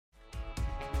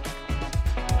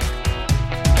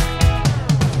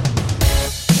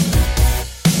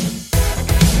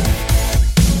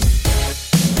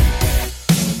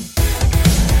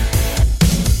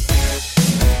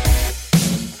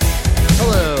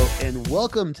and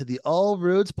welcome to the All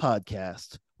Roads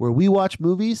Podcast, where we watch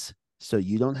movies so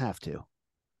you don't have to.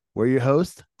 We're your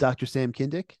hosts, Dr. Sam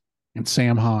Kindick and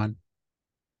Sam Hahn.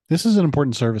 This is an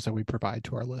important service that we provide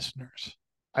to our listeners.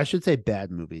 I should say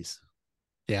bad movies.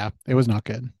 Yeah, it was not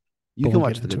good. You can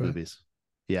watch the good movies.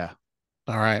 Yeah.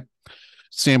 All right.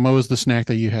 Sam, what was the snack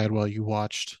that you had while you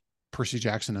watched Percy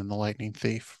Jackson and the Lightning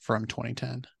Thief from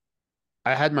 2010?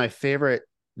 I had my favorite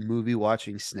movie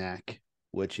watching snack,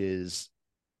 which is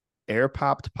air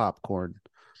popped popcorn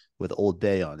with Old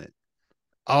Bay on it.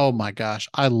 Oh my gosh,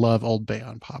 I love Old Bay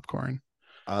on popcorn.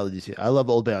 I love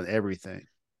Old Bay on everything.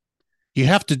 You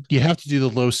have to do the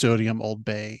low sodium Old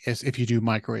Bay as if you do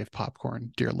microwave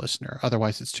popcorn, dear listener.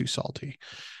 Otherwise, it's too salty.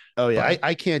 Oh yeah,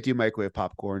 I can't do microwave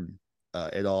popcorn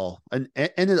at all, and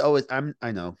it always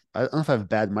I know I don't know if I have a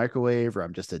bad microwave or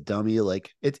I'm just a dummy. Like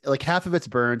it's like half of it's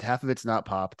burned, half of it's not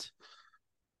popped.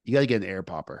 You got to get an air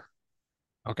popper.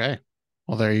 Okay.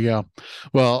 Well, there you go.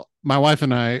 Well, my wife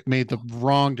and I made the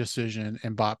wrong decision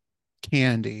and bought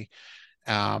candy.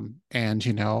 And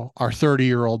our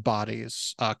 30-year-old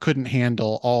bodies couldn't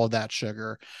handle all of that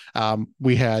sugar.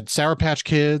 We had Sour Patch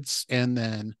Kids and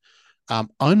then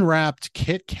unwrapped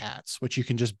Kit Kats, which you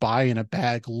can just buy in a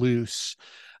bag loose.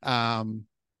 And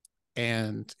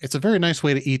it's a very nice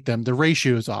way to eat them. The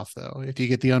ratio is off though. If you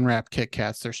get the unwrapped Kit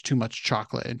Kats, there's too much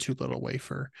chocolate and too little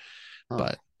wafer. Oh.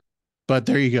 But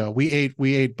there you go. We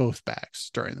ate both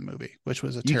bags during the movie, which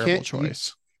was a terrible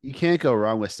choice. You can't go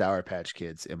wrong with Sour Patch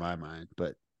Kids in my mind,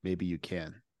 but maybe you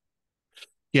can.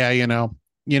 Yeah,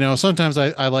 sometimes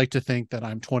I like to think that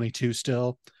I'm 22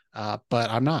 still, but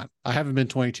I'm not. I haven't been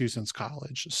 22 since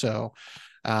college. So,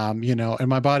 and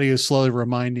my body is slowly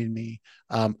reminding me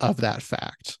of that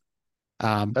fact.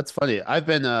 That's funny. I've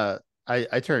been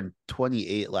I turned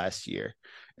 28 last year,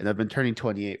 and I've been turning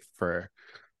 28 for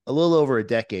a little over a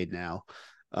decade now.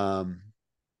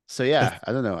 So yeah,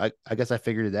 I don't know. I guess I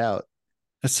figured it out.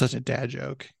 That's such a dad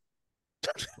joke.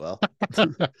 Well,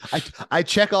 I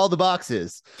check all the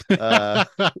boxes. Well,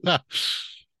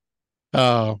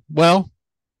 we'll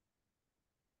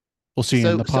see you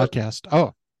in the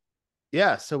podcast.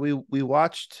 Yeah. So we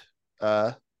watched.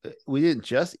 We didn't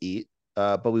just eat,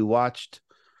 but we watched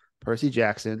Percy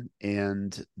Jackson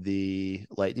and the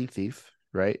Lightning Thief,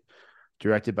 right?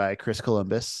 Directed by Chris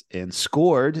Columbus and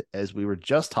scored, as we were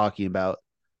just talking about.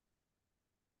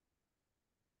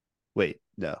 Wait,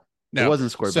 no, it wasn't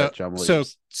scored by John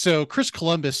Williams. So Chris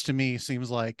Columbus to me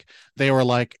seems like they were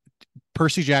like,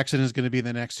 Percy Jackson is going to be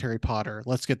the next Harry Potter.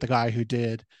 Let's get the guy who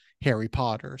did Harry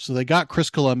Potter. So they got Chris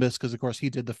Columbus because, of course,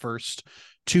 he did the first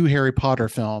 2 Harry Potter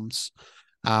films.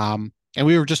 And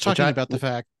we were just talking about the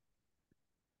fact.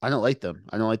 I don't like them.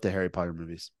 I don't like the Harry Potter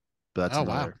movies. But that's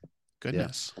wow.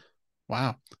 Goodness. Yeah.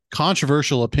 Wow.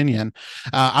 Controversial opinion.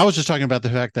 I was just talking about the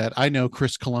fact that I know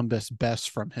Chris Columbus best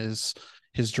from his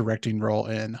directing role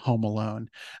in Home Alone.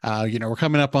 We're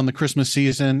coming up on the Christmas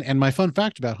season, and my fun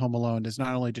fact about Home Alone is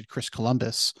not only did Chris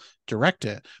Columbus direct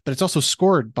it, but it's also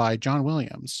scored by John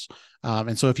Williams.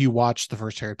 And so if you watch the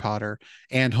first Harry Potter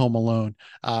and Home Alone,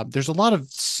 there's a lot of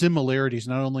similarities,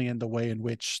 not only in the way in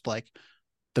which like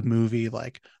the movie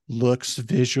like looks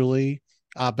visually,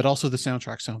 but also the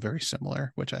soundtracks sound very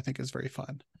similar, which I think is very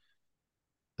fun.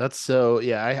 That's so,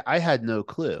 yeah, I had no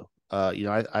clue.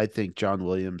 I think John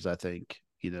Williams, I think,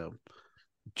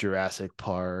 Jurassic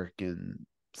Park and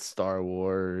Star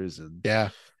Wars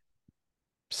and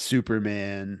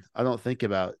Superman. I don't think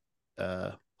about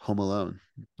Home Alone,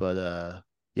 but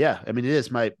yeah, I mean, it is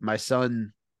my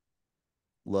son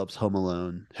loves Home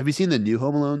Alone. Have you seen the new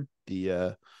Home Alone?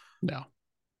 No.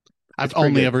 I've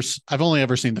only ever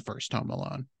seen the first Home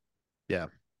Alone. Yeah.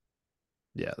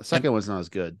 Yeah, the second one's not as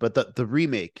good, but the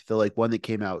remake, the like one that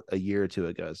came out a year or two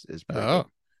ago is pretty good.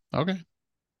 Okay.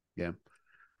 Yeah.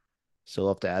 So I'll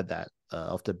have to add that.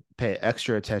 I'll have to pay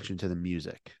extra attention to the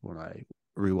music when I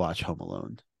rewatch Home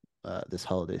Alone this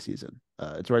holiday season.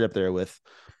 It's right up there with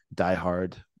Die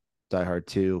Hard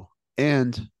 2,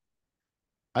 and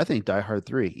I think Die Hard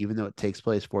 3, even though it takes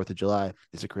place 4th of July,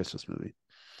 is a Christmas movie.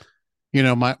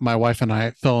 My wife and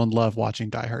I fell in love watching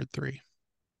Die Hard 3.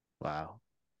 Wow.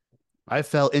 I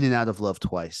fell in and out of love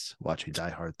twice watching Die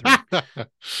Hard 3.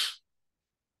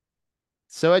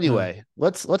 So anyway,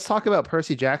 let's talk about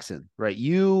Percy Jackson, right?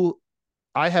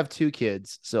 I have 2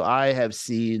 kids, so I have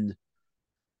seen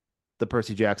the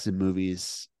Percy Jackson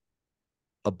movies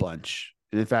a bunch.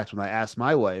 And in fact, when I asked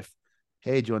my wife,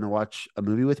 hey, do you want to watch a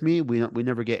movie with me? We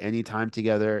never get any time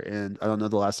together. And I don't know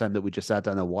the last time that we just sat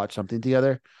down and watched something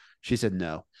together. She said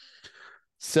no.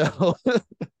 So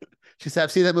she said,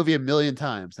 I've seen that movie a million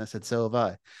times. And I said, so have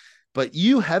I. But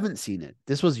you haven't seen it.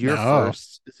 This was your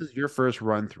first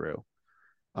run through.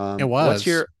 It What's was.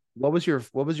 your what was your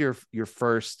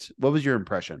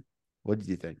impression? What did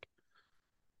you think?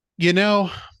 You know,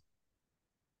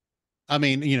 I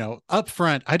mean, up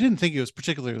front, I didn't think it was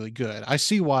particularly good. I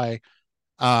see why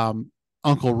um,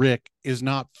 Uncle Rick is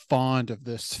not fond of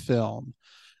this film.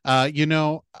 You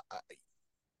know,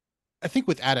 I think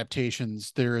with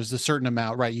adaptations, there is a certain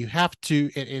amount, right? You have to,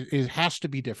 it has to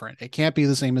be different. It can't be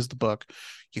the same as the book.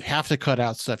 You have to cut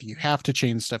out stuff. You have to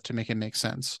change stuff to make it make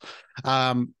sense.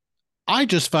 Um, I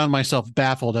just found myself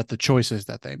baffled at the choices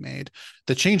that they made.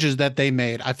 The changes that they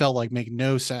made, I felt like make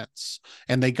no sense.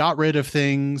 And they got rid of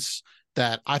things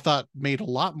that I thought made a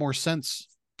lot more sense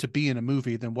to be in a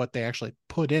movie than what they actually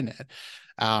put in it.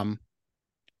 Um,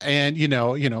 and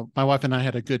my wife and I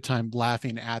had a good time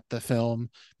laughing at the film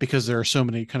because there are so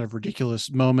many kind of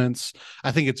ridiculous moments.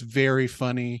 I think it's very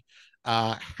funny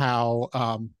uh how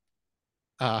um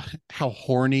how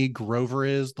horny Grover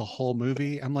is the whole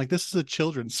movie. I'm like, this is a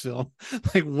children's film.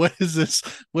 Like, what is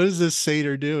this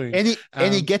satyr doing?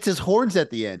 And he gets his horns at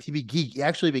the end. He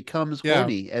actually becomes Yeah.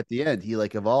 horny at the end. He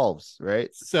like evolves, right?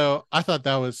 So I thought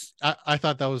that was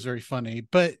very funny.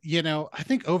 But I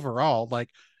think overall, like,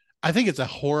 I think it's a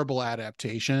horrible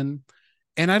adaptation.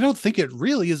 And I don't think it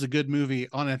really is a good movie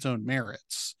on its own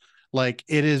merits. Like,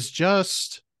 it is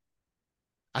just,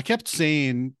 I kept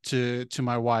saying to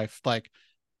my wife, like,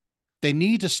 they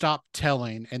need to stop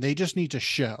telling and they just need to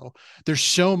show. There's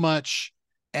so much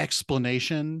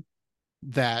explanation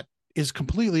that is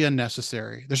completely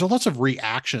unnecessary. There's a lots of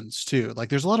reactions too. Like,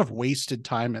 there's a lot of wasted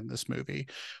time in this movie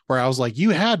where I was like, you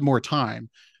had more time,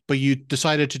 but you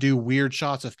decided to do weird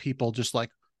shots of people just like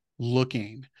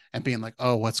looking and being like,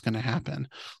 oh, what's going to happen?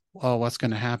 Oh, what's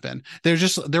going to happen? There were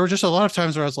just a lot of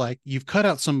times where I was like, you've cut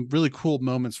out some really cool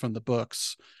moments from the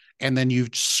books, and then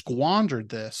you've squandered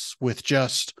this with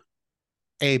just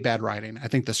bad writing. I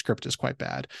think the script is quite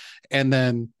bad. And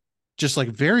then just like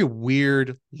very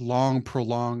weird, long,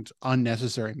 prolonged,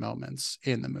 unnecessary moments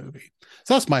in the movie.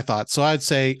 So that's my thoughts. So I'd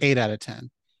say 8 out of 10.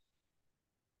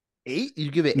 8? You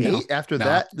give it No, 8 after no,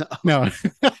 that? No. no.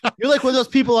 You're like one of those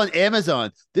people on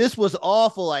Amazon. This was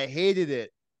awful. I hated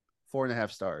it.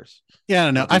 4.5 stars. Yeah, I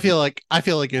don't know. What did you? Yeah,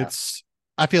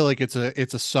 I feel like it's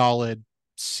a solid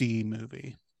C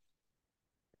movie.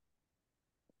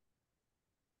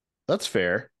 that's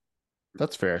fair.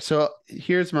 That's fair. So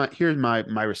here's my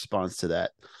response to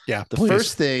that. Yeah, The please.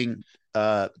 first thing,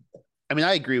 uh, I mean,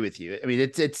 I agree with you. I mean,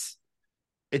 it's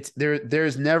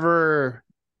there's never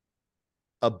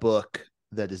a book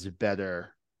that is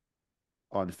better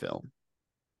on film.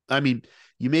 I mean,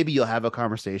 you'll have a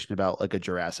conversation about like a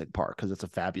Jurassic Park because it's a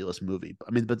fabulous movie.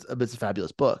 I mean, but it's a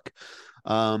fabulous book.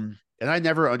 And I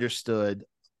never understood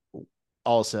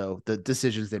also the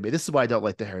decisions they made. This is why I don't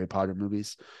like the Harry Potter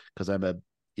movies because I'm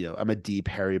a deep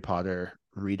Harry Potter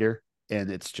reader,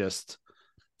 and it's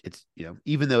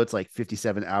even though it's like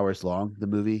 57 hours long, the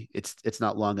movie, it's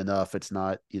not long enough. It's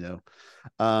not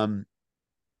um,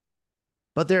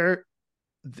 but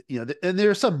and there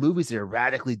are some movies that are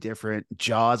radically different.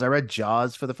 Jaws. I read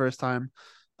Jaws for the first time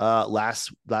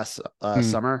last Hmm,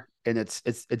 summer, and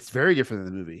it's very different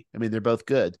than the movie. I mean, they're both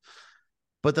good,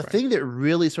 but the right. thing that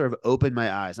really sort of opened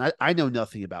my eyes, and I know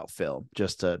nothing about film,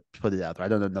 just to put it out there. I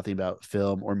don't know nothing about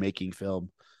film or making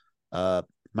film. Uh,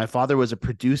 my father was a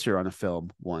producer on a film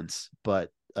once,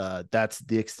 but that's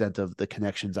the extent of the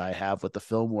connections I have with the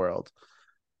film world.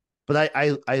 But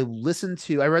I listened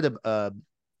to I read a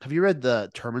have you read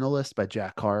The Terminalist by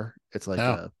Jack Carr? It's like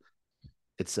No.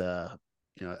 it's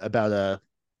about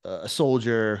a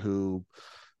soldier who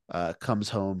comes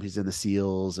home. He's in the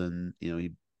SEALs, and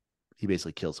he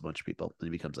basically kills a bunch of people, and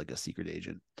he becomes like a secret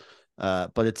agent.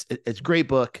 But it's a great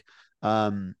book.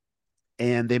 Um,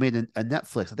 and they made a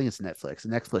Netflix. I think it's Netflix, a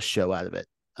Netflix show out of it,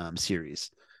 series,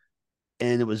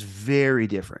 and it was very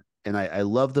different. And I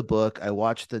love the book. I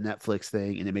watched the Netflix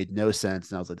thing, and it made no sense.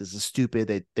 And I was like, "This is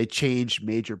stupid." They changed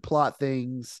major plot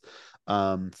things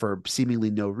for seemingly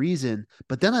no reason.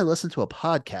 But then I listened to a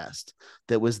podcast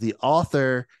that was the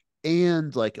author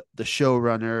and like the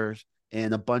showrunners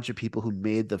and a bunch of people who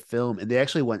made the film, and they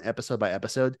actually went episode by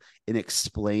episode and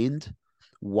explained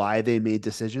why they made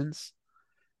decisions,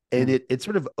 and Hmm. it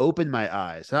sort of opened my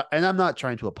eyes. And I'm not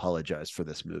trying to apologize for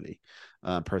this movie,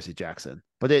 Percy Jackson,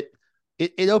 but it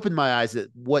opened my eyes at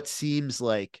what seems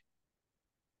like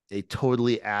a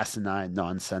totally asinine,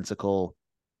 nonsensical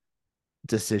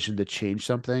decision to change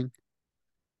something.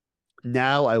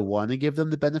 Now I want to give them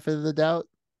the benefit of the doubt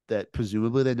that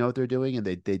presumably they know what they're doing and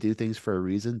they do things for a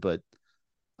reason, but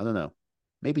I don't know,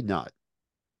 maybe not.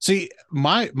 See,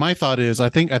 my thought is, I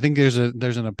think there's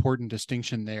an important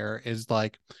distinction there. Is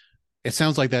like, it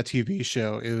sounds like that TV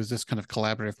show, it was this kind of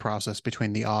collaborative process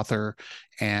between the author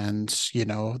and,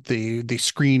 the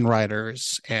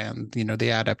screenwriters and,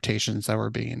 the adaptations that were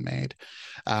being made.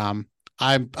 Um,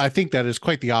 I think that is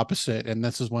quite the opposite. And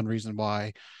this is one reason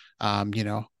why,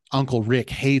 Uncle Rick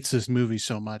hates this movie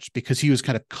so much, because he was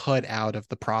kind of cut out of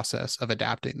the process of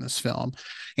adapting this film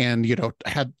and,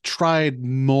 had tried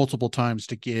multiple times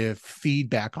to give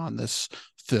feedback on this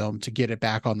film to get it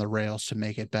back on the rails to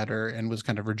make it better, and was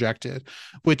kind of rejected,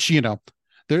 which,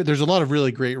 there's a lot of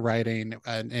really great writing,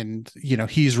 and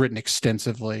he's written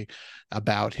extensively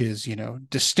about his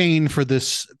disdain for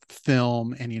this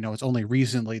film, and it's only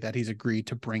recently that he's agreed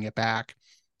to bring it back.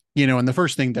 And the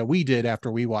first thing that we did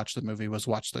after we watched the movie was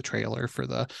watch the trailer for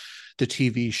the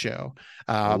TV show.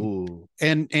 Oh,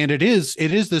 And it is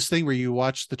this thing where you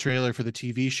watch the trailer for the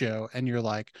TV show and you're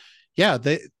like, yeah,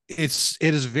 it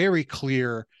is very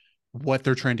clear what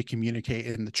they're trying to communicate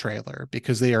in the trailer,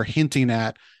 because they are hinting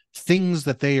at things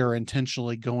that they are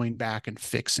intentionally going back and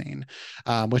fixing,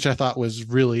 which I thought was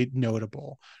really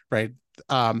notable, right?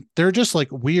 There are just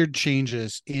like weird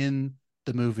changes in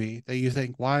the movie that you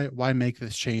think, why make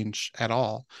this change at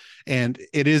all? And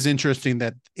it is interesting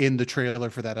that in the trailer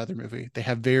for that other movie, they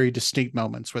have very distinct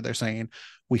moments where they're saying,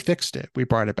 we fixed it, we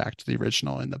brought it back to the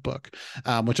original in the book,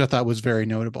 which I thought was very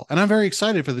notable. And I'm very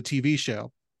excited for the TV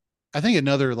show. I think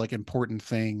another like important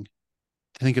thing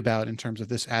to think about in terms of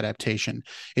this adaptation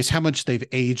is how much they've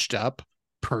aged up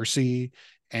Percy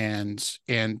and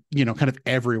kind of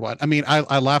everyone. I mean,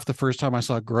 I laughed the first time I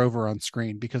saw Grover on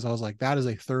screen, because I was like, that is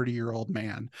a 30-year-old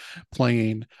man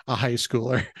playing a high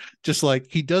schooler. Just like,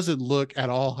 he doesn't look at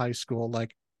all high school.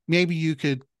 Like, maybe you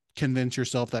could convince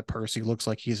yourself that Percy looks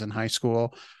like he's in high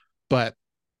school, but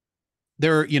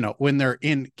when they're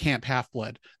in Camp Half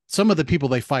Blood, some of the people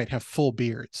they fight have full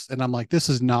beards, and I'm like, this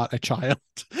is not a child.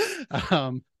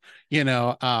 um, you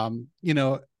know, um, you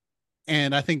know,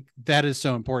 and I think that is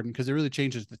so important, because it really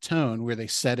changes the tone where they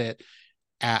set it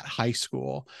at high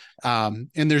school. And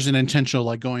there's an intentional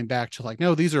like going back to like,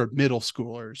 no, these are middle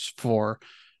schoolers for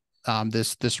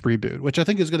this reboot, which I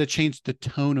think is going to change the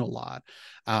tone a lot,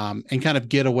 and kind of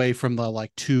get away from the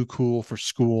like too cool for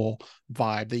school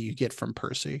vibe that you get from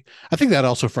Percy. I think that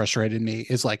also frustrated me,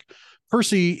 is like,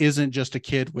 Percy isn't just a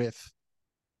kid with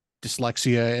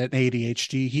dyslexia and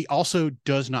ADHD. He also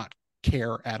does not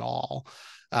care at all,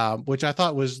 which I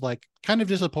thought was like kind of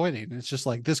disappointing. It's just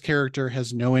like, this character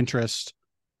has no interest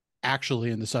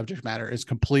actually in the subject matter, is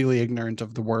completely ignorant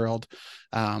of the world,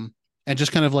 and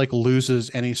just kind of like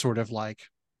loses any sort of like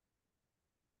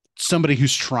somebody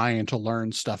who's trying to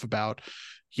learn stuff about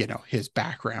his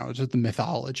background, the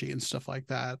mythology and stuff like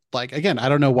that. Like, again, I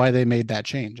don't know why they made that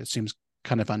change. It seems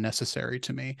kind of unnecessary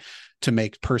to me, to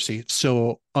make Percy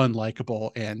so unlikable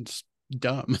and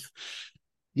dumb.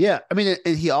 yeah. I mean,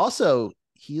 and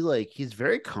he's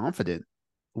very confident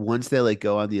once they like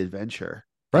go on the adventure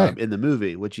Right. in the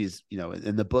movie, which he's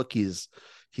in the book he's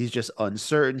just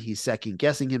uncertain. He's second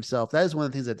guessing himself. That is one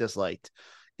of the things I disliked,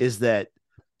 is that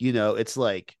it's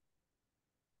like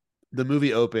the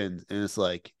movie opens and it's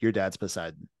like, your dad's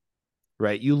Poseidon,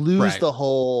 right? You lose Right. the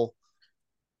whole,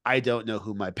 I don't know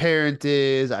who my parent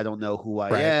is. I don't know who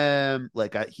I Right. am.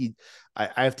 Like I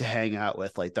have to hang out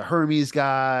with like the Hermes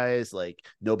guys. Like,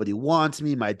 nobody wants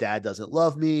me. My dad doesn't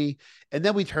love me. And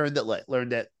then we learned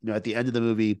that at the end of the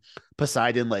movie,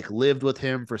 Poseidon like lived with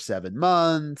him for 7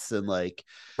 months, and like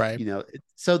Right.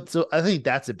 so I think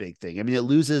that's a big thing. I mean, it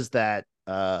loses that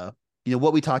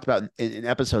what we talked about in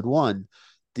episode 1,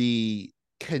 the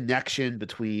connection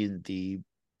between the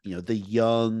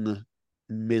young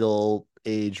middle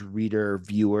age reader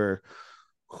viewer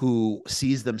who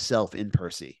sees themselves in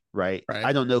Percy, right? Right.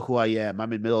 I don't know who I am.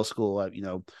 I'm in middle school.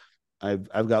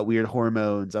 I've got weird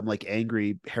hormones. I'm like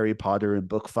angry Harry Potter in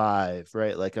book 5,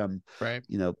 right? Like, I'm, Right.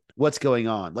 what's going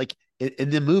on? Like, in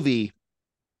the movie,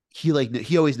 he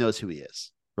always knows who he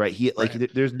is, right?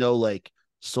 Right. There's no like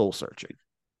soul searching.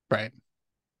 Right.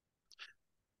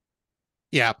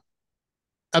 Yeah.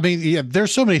 I mean, yeah,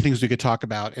 there's so many things we could talk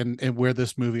about, and where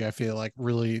this movie, I feel like,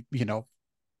 really,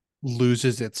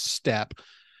 loses its step.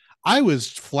 I was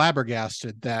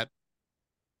flabbergasted that,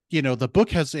 the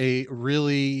book has a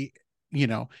really,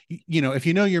 if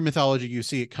you know your mythology, you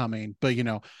see it coming, but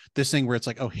this thing where it's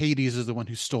like, oh, Hades is the one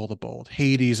who stole the bolt.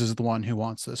 Hades is the one who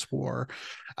wants this war.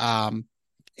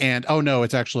 And oh no,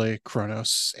 it's actually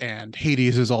Kronos, and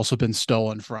Hades has also been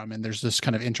stolen from. And there's this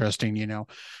kind of interesting,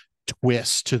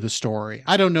 twist to the story.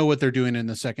 I don't know what they're doing in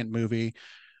the second movie,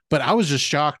 but I was just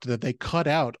shocked that they cut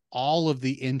out all of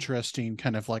the interesting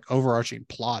kind of like overarching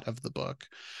plot of the book.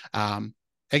 Um,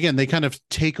 Again, they kind of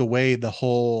take away the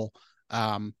whole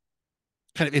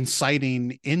kind of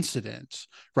inciting incident,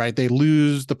 right? They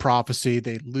lose the prophecy,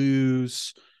 they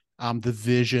lose the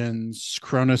visions.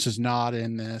 Kronos is not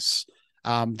in this.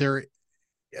 There,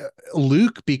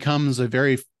 Luke becomes a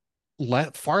very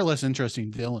far less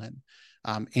interesting villain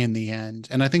in the end.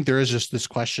 And I think there is just this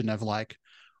question of like,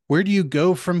 where do you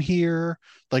go from here?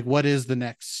 Like, what is the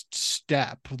next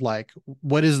step? Like,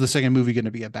 what is the second movie going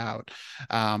to be about?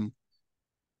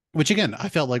 Which again, I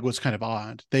felt like was kind of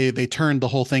odd. They turned the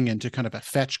whole thing into kind of a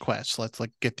fetch quest. Let's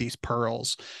like get these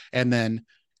pearls, and then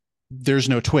there's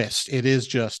no twist. It is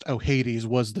just, oh, Hades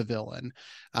was the villain,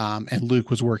 and Luke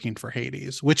was working for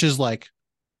Hades, which is like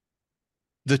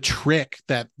the trick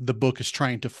that the book is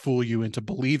trying to fool you into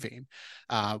believing,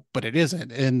 but it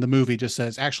isn't. And the movie just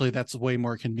says, actually, that's way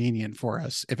more convenient for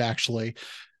us if actually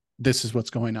this is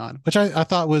what's going on, which I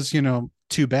thought was,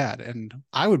 too bad. And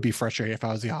I would be frustrated if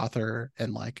I was the author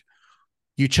and like,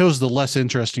 you chose the less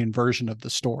interesting version of the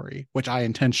story, which I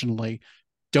intentionally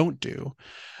don't do,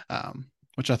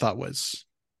 which I thought was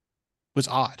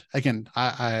odd. Again,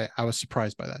 I was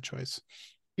surprised by that choice.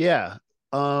 Yeah.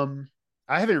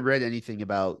 I haven't read anything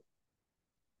about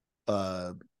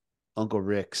uh Uncle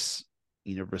Rick's,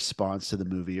 response to the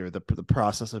movie or the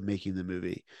process of making the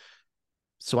movie.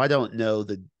 So I don't know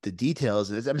the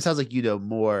details. I mean, it sounds like you know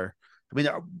more. I mean,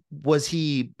 was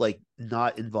he like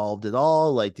not involved at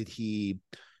all? Like, did he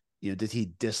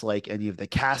dislike any of the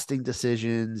casting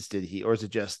decisions? Did he, or is it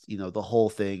just, the whole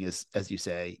thing is, as you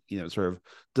say, sort of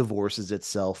divorces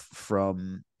itself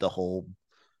from the whole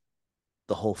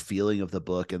feeling of the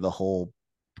book and the whole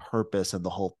purpose and the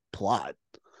whole plot?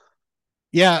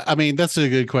 Yeah, I mean that's a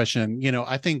good question.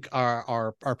 I think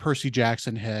our Percy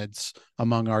Jackson heads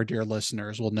among our dear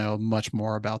listeners will know much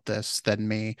more about this than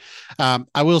me.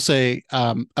 I will say,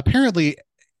 apparently,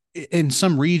 in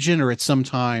some region or at some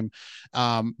time,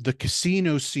 the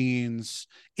casino scenes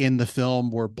in the film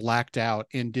were blacked out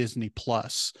in Disney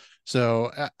Plus.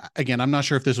 So again, I'm not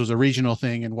sure if this was a regional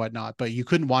thing and whatnot, but you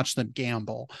couldn't watch them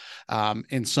gamble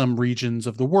in some regions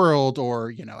of the world,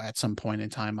 or at some point in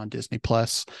time on Disney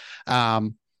Plus.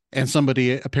 And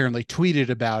somebody apparently tweeted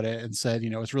about it and said,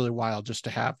 it's really wild just to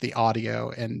have the audio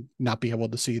and not be able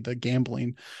to see the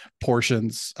gambling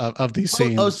portions of these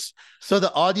Oh, scenes. so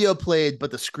the audio played, but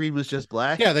the screen was just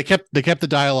Yeah, black. they kept the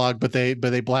dialogue, but they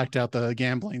blacked out the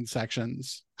gambling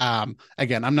sections.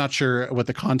 Again, I'm not sure what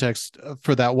the context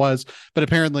for that was, but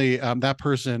apparently that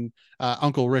person,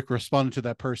 Uncle Rick, responded to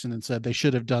that person and said they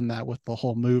should have done that with the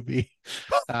whole movie.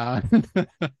 Uh, um,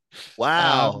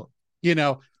 Wow.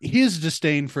 his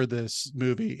disdain for this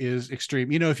movie is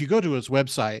extreme. If you go to his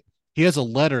website, he has a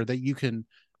letter that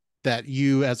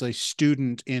you as a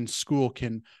student in school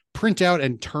can print out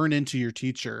and turn into your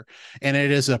teacher, and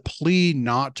it is a plea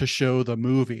not to show the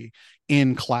movie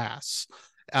in class,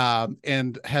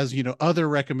 and has other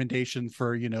recommendations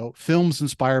for films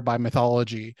inspired by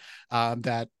mythology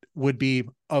that would be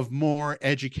of more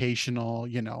educational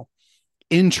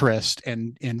interest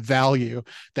and value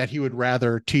that he would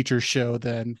rather teachers show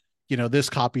than this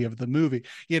copy of the movie.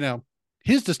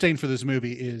 His disdain for this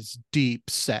movie is deep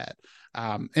set,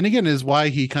 and again is why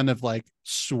he kind of like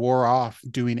swore off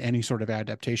doing any sort of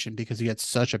adaptation, because he had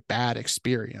such a bad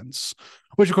experience,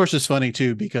 which of course is funny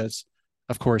too, because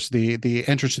of course the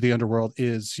entrance to the underworld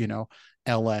is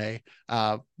LA,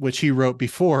 which he wrote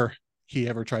before he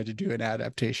ever tried to do an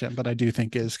adaptation, but I do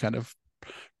think is kind of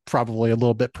probably a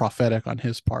little bit prophetic on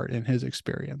his part in his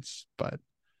experience. But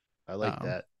I like um,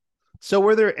 that. So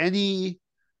were there any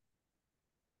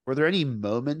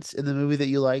moments in the movie that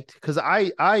you liked? Because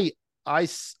I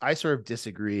sort of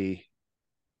disagree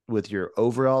with your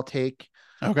overall take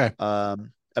okay,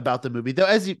 about the movie.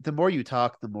 Though, the more you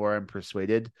talk, the more I'm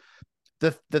persuaded.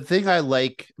 The thing I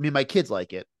like, I mean, my kids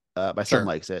like it. My son sure,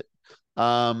 likes it.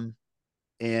 Um,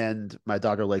 and my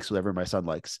daughter likes whatever my son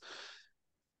likes.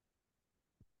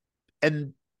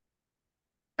 And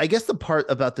I guess the part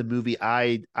about the movie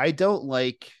I don't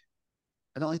like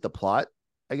the plot.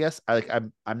 I guess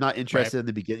I'm not right, interested in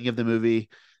the beginning of the movie.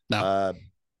 no, Uh,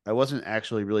 I wasn't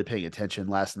actually really paying attention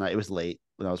last night. It was late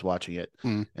when I was watching it,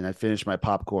 mm, and I finished my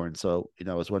popcorn, so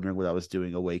I was wondering what I was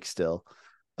doing awake still.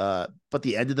 But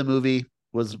the end of the movie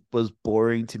was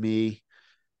boring to me.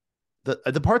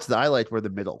 The parts that I liked were the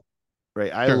middle,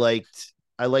 right? sure,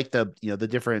 I liked the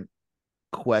different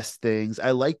quest things.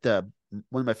 I liked the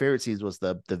one of my favorite scenes was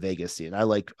the Vegas scene. I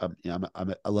like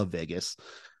I love Vegas.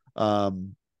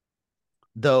 Um,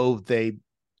 though the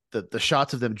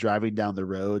shots of them driving down the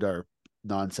road are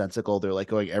nonsensical. They're like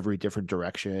going every different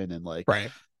direction and like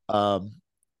right, um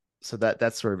so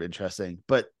that's sort of interesting.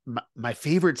 But my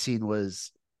favorite scene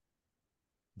was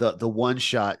the one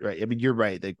shot, right? I mean, you're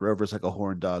right that Grover's like a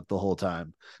horn dog the whole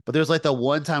time, but there's like the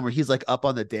one time where he's like up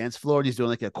on the dance floor and he's doing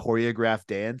like a choreographed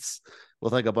dance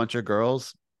with like a bunch of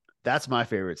girls. That's my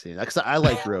favorite scene. Because I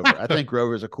like Grover. I think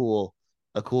Grover's a cool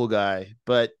guy.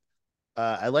 But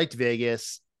I liked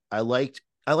Vegas. I liked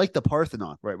the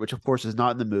Parthenon, right? Which of course is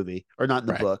not in the movie or not in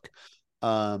the Right. book.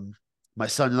 Um, my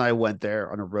son and I went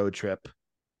there on a road trip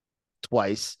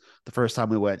twice. The first time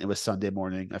we went, it was Sunday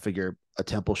morning. I figure a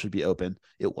temple should be open.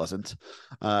 It wasn't.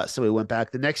 So we went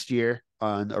back the next year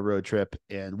on a road trip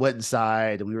and went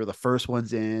inside, and we were the first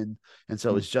ones in. And so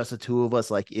it Mm. was just the two of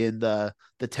us, like in the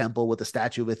temple with the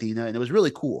statue of Athena, and it was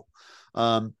really cool.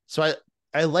 So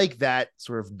I like that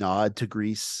sort of nod to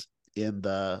Greece in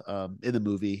the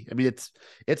movie. I mean,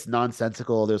 it's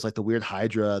nonsensical. There's like the weird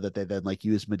Hydra that they then like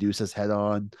use Medusa's head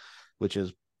on, which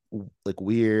is like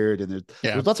weird. And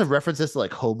Yeah. there's lots of references to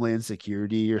like Homeland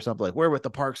Security or something, like we're with the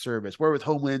Park Service, we're with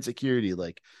Homeland Security,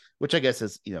 like, which I guess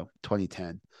is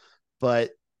 2010.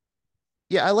 But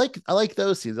yeah, I like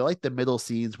those scenes. I like the middle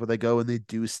scenes where they go and they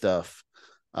do stuff.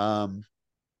 Um,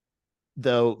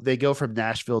 though they go from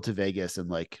Nashville to Vegas in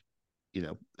like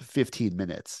 15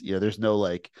 minutes. There's no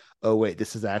like, oh wait,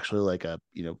 this is actually like a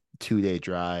 2-day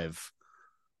drive.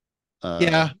 uh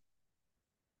Yeah.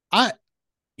 I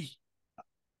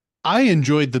I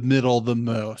enjoyed the middle the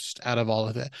most out of all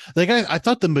of it. Like I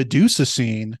thought the Medusa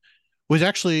scene was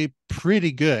actually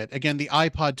pretty good. Again, the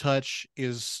iPod Touch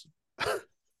is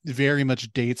very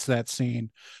much dates that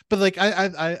scene, but like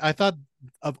I thought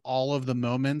of all of the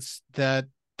moments that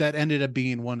ended up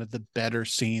being one of the better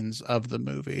scenes of the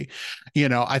movie.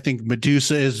 I think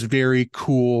Medusa is very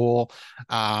cool.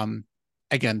 Um,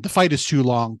 Again, the fight is too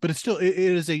long, but it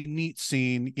is a neat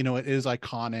scene. It is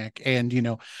iconic,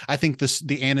 and I think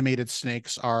the animated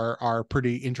snakes are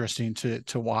pretty interesting to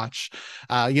watch.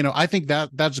 I think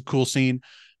that's a cool scene.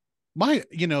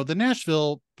 The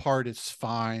Nashville part is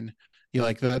fine.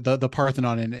 Like the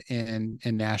Parthenon in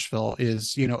Nashville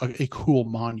is a cool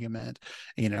monument.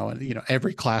 And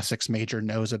every classics major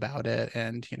knows about it,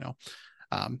 and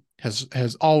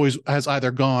has always has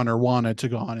either gone or wanted to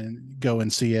go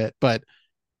and see it. But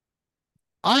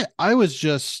I was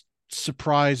just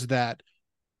surprised that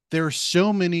there are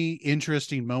so many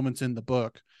interesting moments in the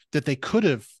book that they could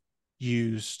have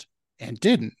used and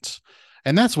didn't.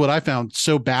 And that's what I found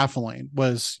so baffling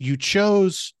was you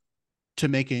chose to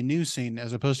make a new scene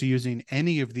as opposed to using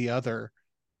any of the other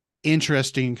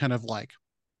interesting kind of like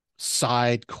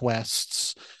side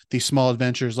quests, these small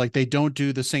adventures. Like they don't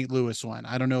do the St. Louis one.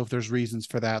 I don't know if there's reasons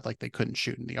for that, like they couldn't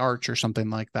shoot in the arch or something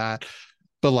like that.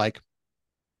 But like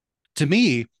to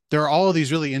me, there are all of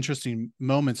these really interesting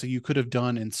moments that you could have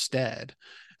done instead,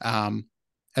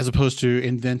 as opposed to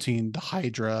inventing the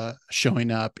Hydra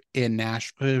showing up in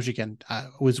Nashville, which again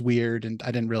was weird and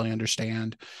I didn't really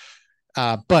understand.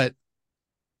 But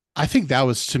I think that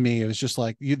was to me, it was just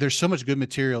like there's so much good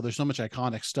material, there's so much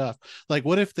iconic stuff. Like,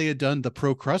 what if they had done the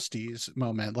Procrustes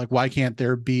moment? Like, why can't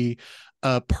there be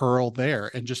a Pearl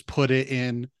there and just put it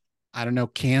in, I don't know,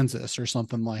 Kansas or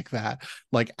something like that,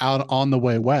 like out on the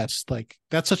way west? Like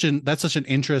that's such an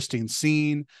interesting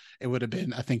scene. It would have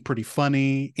been, I think, pretty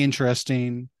funny,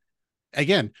 interesting.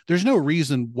 Again, there's no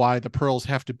reason why the pearls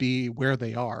have to be where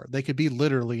they are. They could be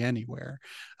literally anywhere.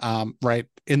 Right.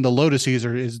 In the Lotus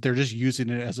Caesar is they're just using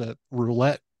it as a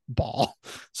roulette ball.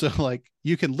 So like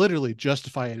you can literally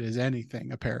justify it as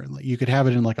anything. Apparently you could have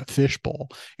it in like a fish bowl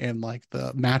in like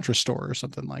the mattress store or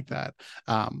something like that.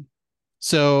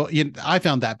 So I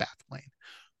found that baffling.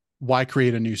 Why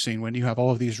create a new scene when you have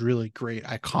all of these really great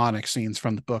iconic scenes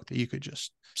from the book that you could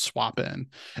just swap in?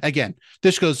 Again,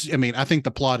 this goes, I mean, I think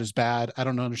the plot is bad. I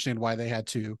don't understand why they had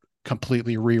to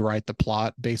completely rewrite the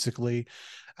plot basically.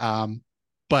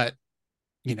 But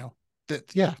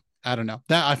yeah, I don't know,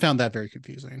 that I found that very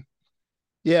confusing.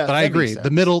 yeah, But I that makes agree,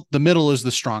 sense. the middle is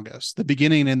the strongest. The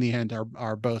beginning and the end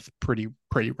are both pretty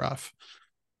rough.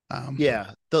 um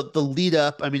Yeah, the lead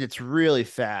up, I mean, it's really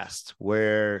fast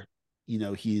where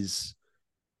he's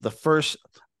the first.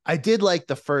 I did like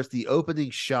the opening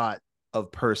shot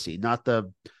of Percy, not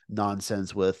the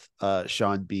nonsense with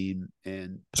Sean Bean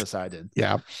and Poseidon.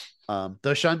 yeah,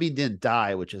 Though Sean Bean didn't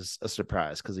die, which is a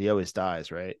surprise because he always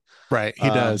dies, right? right, he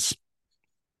um does.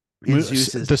 and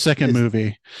Zeus is The second is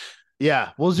movie. yeah,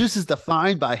 well, Zeus is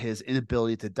defined by his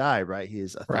inability to die, right? He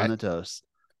is a Right, Thanatos.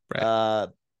 right. uh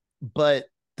but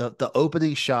the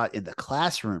opening shot in the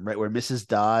classroom, right, where Mrs.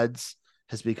 Dodds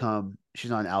has become,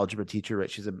 she's not an algebra teacher, right?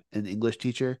 She's an English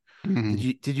teacher.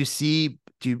 Mhm. Did you see,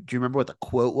 do you remember what the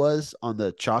quote was on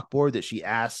the chalkboard that she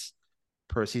asked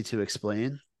Percy to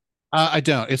explain? I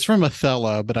don't. It's from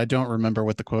Othello, but I don't remember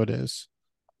what the quote is.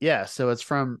 Yeah, so it's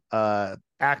from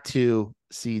Act Two,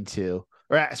 Scene Two,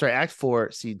 or sorry, Act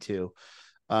Four, Scene Two,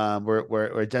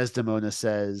 where Desdemona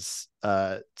says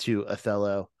to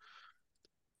Othello,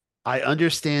 "I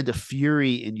understand the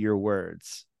fury in your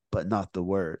words, but not the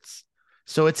words."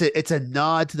 So it's a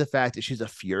nod to the fact that she's a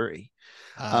fury,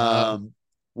 Uh, um,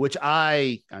 which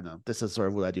I don't know. This is sort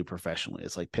of what I do professionally.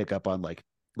 It's like pick up on like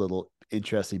little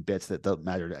interesting bits that don't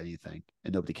matter to anything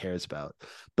and nobody cares about.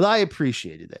 But I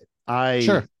appreciated it.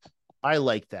 sure. I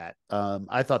like that.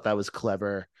 I thought that was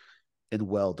clever and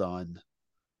well done.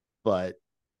 But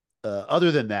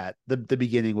other than that, the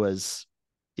beginning was,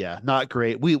 yeah, not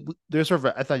great. There's sort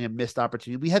of I thought a missed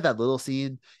opportunity. We had that little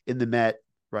scene in the Met,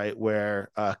 right, where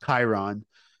Chiron,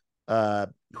 uh,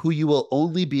 who you will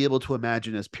only be able to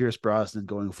imagine as Pierce Brosnan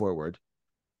going forward,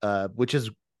 which is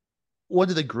one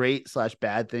of the great slash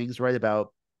bad things, right,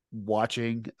 about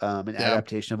watching an Yeah,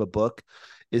 adaptation of a book,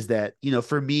 is that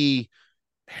for me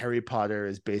Harry Potter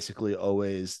is basically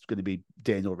always going to be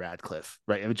Daniel Radcliffe,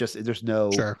 right? I mean, just there's no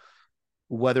sure,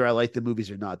 whether I like the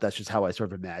movies or not. That's just how I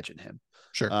sort of imagine him.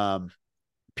 sure. Um,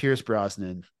 Pierce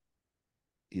Brosnan,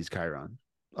 he's Chiron.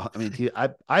 I mean,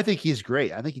 I think he's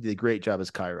great. I think he did a great job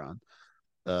as Chiron.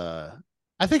 Uh,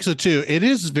 I think so too. It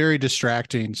is very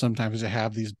distracting sometimes to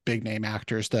have these big name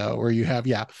actors though, where you have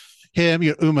him,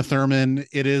 Uma Thurman.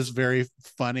 It is very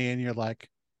funny, and you're like,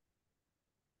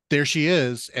 there she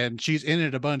is, and she's in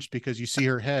it a bunch because you see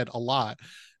her head a lot.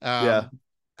 yeah,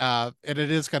 Um, and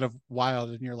it is kind of wild,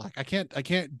 and you're like, I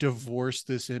can't divorce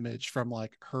this image from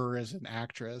like her as an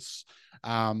actress.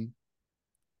 Um,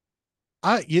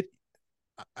 I it,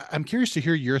 I'm curious to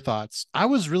hear your thoughts. I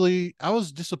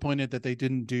was disappointed that they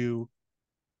didn't do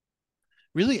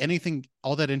really anything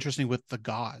all that interesting with the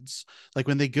gods. Like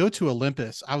when they go to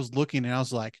Olympus, I was looking and I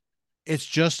was like, it's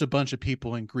just a bunch of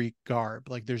people in Greek garb.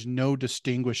 Like there's no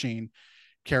distinguishing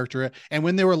character. And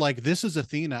when they were like, "This is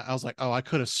Athena," I was like, "Oh, I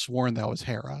could have sworn that was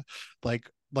Hera." Like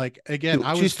again,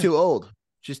 I was. she's too old.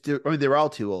 I mean, they're all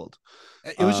too old.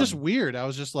 It was just Um, weird. I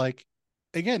was just like,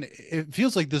 again, it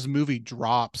feels like this movie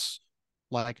drops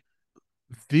like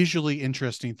visually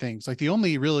interesting things. Like the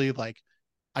only really like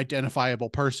identifiable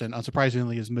person,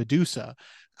 unsurprisingly, is Medusa.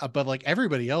 But like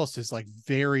everybody else is like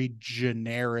very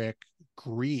generic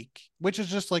Greek, which is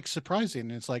just like surprising.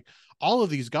 And it's like all of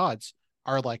these gods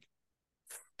are like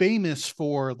famous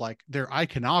for like their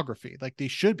iconography. Like they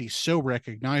should be so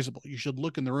recognizable. You should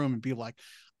look in the room and be like,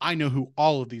 I know who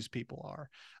all of these people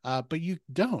are. But you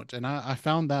don't. And I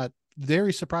found that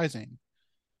very surprising.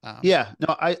 Um, yeah,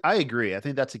 no, I agree. I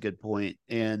think that's a good point,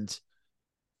 and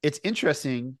it's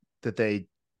interesting that they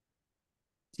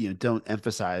don't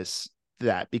emphasize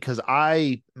that because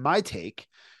my take,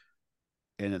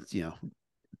 and it's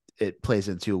it plays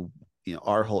into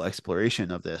our whole exploration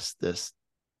of this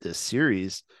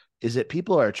series, is that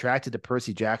people are attracted to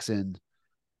Percy Jackson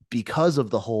because of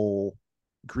the whole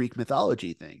Greek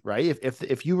mythology thing, right?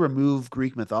 If you remove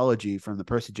Greek mythology from the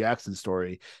Percy Jackson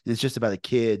story, and it's just about a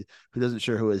kid who doesn't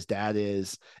sure who his dad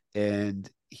is, and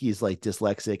he's like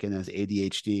dyslexic and has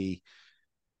ADHD,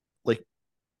 like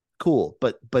cool,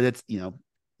 but it's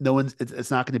no one's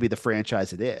it's not going to be the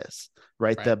franchise it is,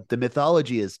 right? right, The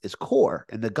mythology is core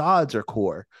and the gods are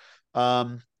core.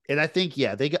 And I think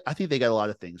I think they got a lot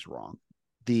of things wrong.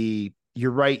 The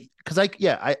You're right, because I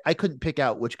couldn't pick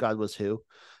out which god was who,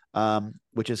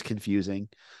 which is confusing.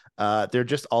 They're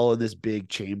just all in this big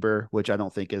chamber, which I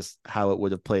don't think is how it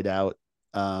would have played out.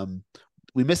 um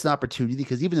we missed an opportunity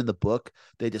because even in the book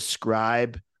they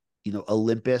describe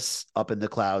Olympus up in the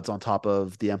clouds on top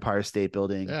of the Empire State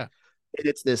Building. yeah, And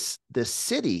it's this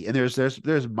city, and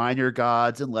there's minor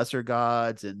gods and lesser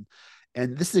gods, and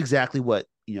this is exactly what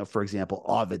for example,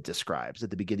 Ovid describes at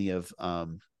the beginning of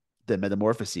the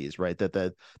Metamorphoses, right? That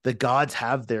the gods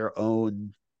have their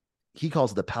own. He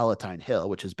calls it the Palatine Hill,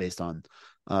 which is based on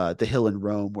the hill in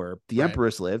Rome where the right,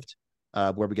 emperors lived,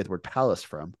 where we get the word palace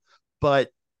from. But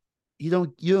you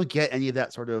don't get any of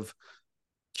that sort of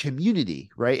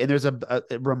community, right? And there's a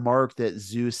remark that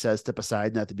Zeus says to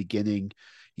Poseidon at the beginning,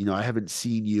 I haven't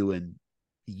seen you in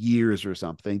years or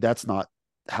something. That's not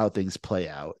how things play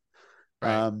out.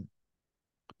 right, Um,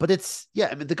 but yeah,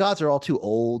 I mean, the gods are all too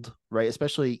old, right?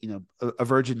 Especially, a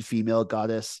virgin female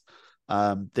goddess.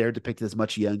 They're depicted as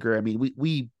much younger. I mean,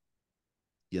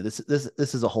 this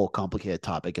is a whole complicated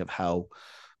topic of how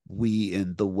we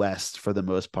in the West, for the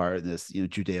most part, in this,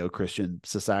 Judeo-Christian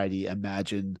society,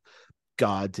 imagine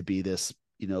God to be this,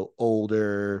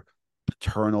 older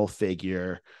paternal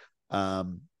figure.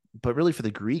 Um, but really for the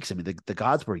Greeks, I mean, the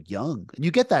gods were young. And you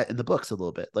get that in the books a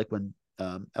little bit. Like when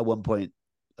at one point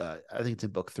I think it's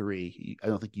in book 3. I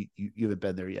don't think you haven't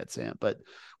been there yet, Sam, but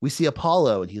we see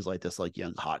Apollo and he's like this like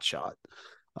young hotshot.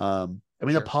 I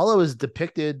mean, Sure. Apollo is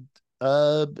depicted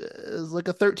as like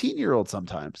a 13-year-old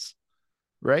sometimes,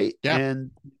 right? Yeah.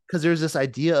 And because there's this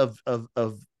idea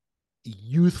of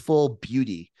youthful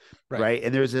beauty, Right. right?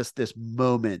 And there's this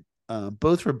moment,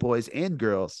 both for boys and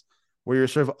girls, where you're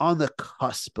sort of on the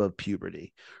cusp of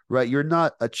puberty, right? You're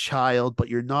not a child, but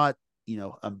you're not,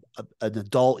 an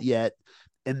adult yet,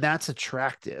 and that's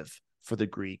attractive for the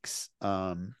Greeks.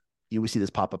 We see this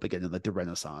pop up again in like the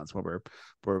Renaissance, where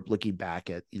we're looking back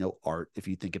at art. If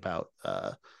you think about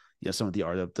some of the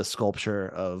art of the sculpture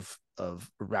of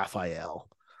Raphael,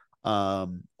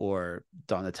 or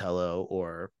Donatello,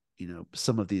 or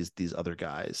some of these other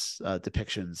guys,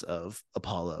 depictions of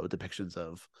Apollo, depictions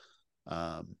of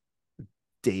um,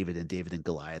 David and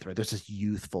Goliath, right? There's this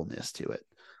youthfulness to it,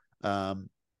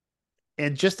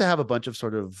 and just to have a bunch of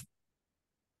sort of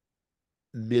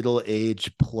middle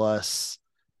age plus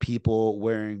people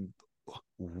wearing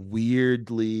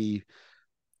weirdly,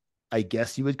 I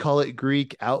guess you would call it,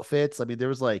 Greek outfits. I mean, there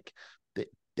was like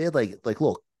they had like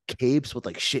little capes with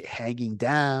like shit hanging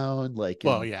down, like,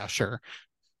 Well, and yeah, sure.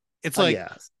 It's oh like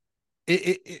yeah,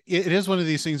 it is one of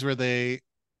these things where it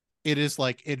is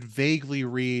like it vaguely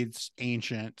reads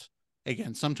ancient.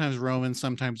 Again, sometimes Roman,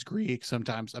 sometimes Greek,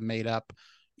 sometimes a made up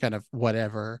kind of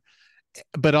whatever.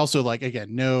 But also like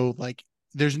again, no like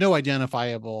there's no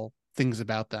identifiable things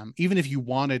about them. Even if you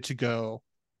wanted to go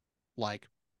like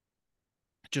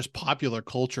just popular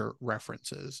culture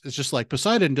references, it's just like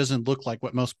Poseidon doesn't look like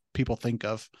what most people think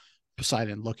of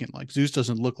Poseidon looking like. Zeus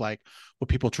doesn't look like what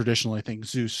people traditionally think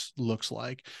Zeus looks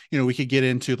like. We could get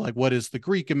into like what is the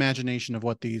Greek imagination of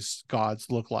what these gods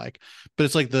look like, but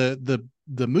it's like the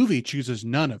movie chooses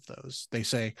none of those. They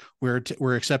say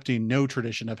we're accepting no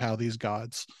tradition of how these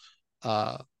gods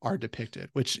are depicted,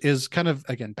 which is kind of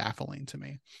again baffling to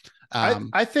me. I Um,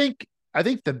 I think I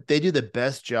think that they do the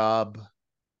best job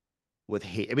with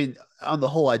hate. I mean, on the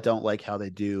whole, I don't like how they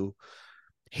do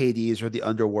Hades or the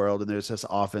underworld, and there's just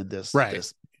often this right,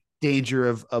 this danger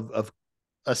of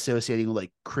associating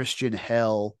like Christian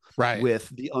hell right, with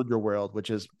the underworld, which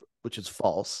is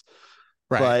false.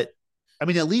 right, But I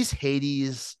mean, at least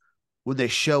Hades, when they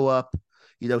show up,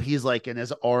 he's like in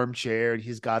his armchair and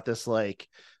he's got this like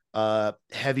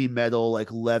heavy metal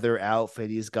like leather outfit.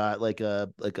 He's got like a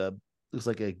looks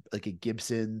like a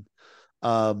Gibson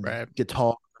right,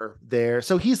 guitar there.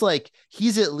 So he's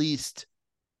at least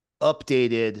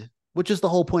updated, which is the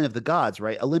whole point of the gods,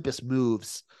 right? Olympus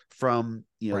moves from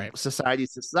right, society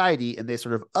to society, and they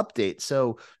sort of update.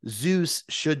 So Zeus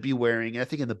should be wearing, I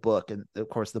think in the book, and of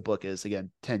course the book is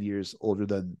again 10 years older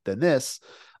than this.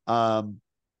 Um,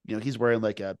 he's wearing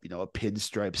like a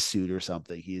pinstripe suit or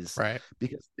something. He's right,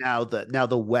 because now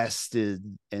the West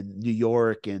and New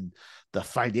York and the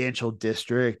financial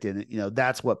district, and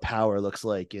that's what power looks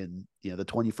like in the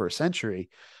 21st century.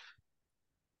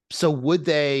 So would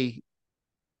they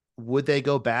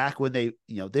go back when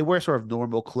they wear sort of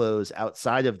normal clothes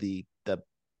outside of the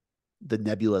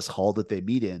nebulous hall that they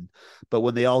meet in, but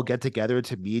when they all get together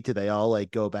to meet, do they all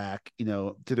like go back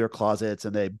to their closets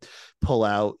and they pull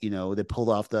out, they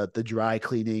pull off the dry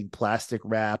cleaning plastic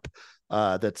wrap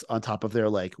that's on top of their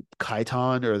like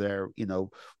chiton or their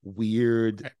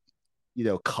weird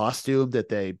right. costume that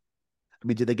they, I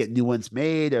mean, did they get new ones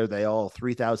made? Are they all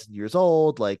 3,000 years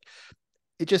old? Like,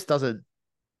 it just doesn't,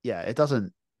 yeah, it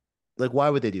doesn't, like, why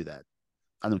would they do that?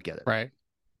 I don't get it. Right.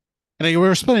 And we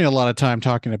were spending a lot of time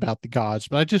talking about the gods,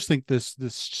 but I just think this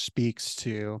speaks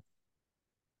to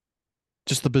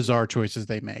just the bizarre choices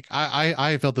they make.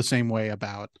 I felt the same way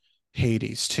about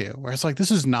Hades too, where it's like this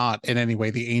is not in any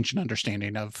way the ancient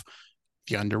understanding of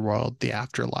the underworld, the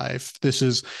afterlife. This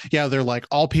is yeah, they're like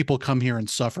all people come here and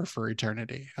suffer for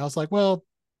eternity. I was like, well,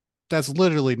 that's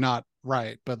literally not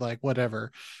right, but like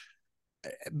whatever.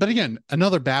 But again,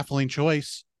 another baffling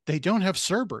choice. They don't have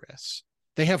Cerberus.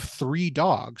 They have three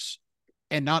dogs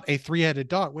and not a three-headed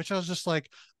dog, which I was just like,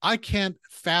 I can't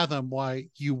fathom why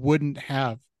you wouldn't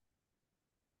have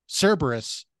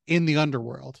Cerberus in the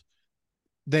underworld.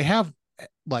 They have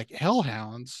like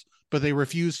hellhounds, but they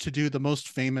refuse to do the most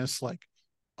famous like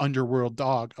underworld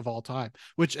dog of all time,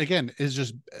 which again is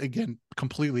just again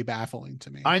completely baffling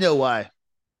to me. I know why.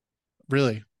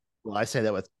 Really? Well, I say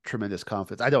that with tremendous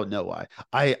confidence. I don't know why.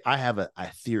 I have a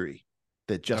theory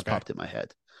that just Okay. popped in my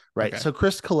head. Right. Okay. So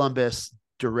Chris Columbus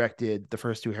directed the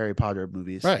first two Harry Potter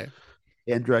movies Right.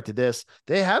 and directed this.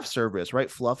 They have Cerberus, right?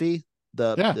 Fluffy,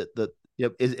 Yeah.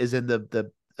 is in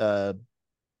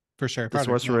For sure. the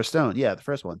Potter. Yeah. Sorcerer's Stone. Yeah, the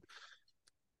first one.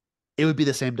 It would be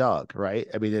the same dog, right?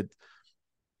 I mean,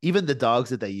 even the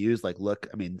dogs that they use, like look,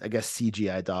 I mean, I guess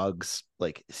CGI dogs,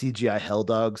 like CGI hell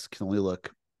dogs, can only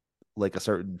look like a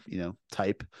certain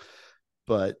type.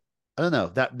 But I don't know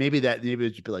that maybe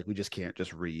it should be like we just can't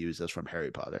just reuse this from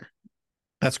Harry Potter.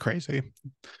 That's crazy.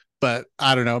 But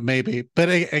I don't know, maybe. But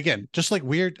again, just like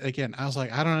weird. Again, I was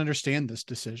like, I don't understand this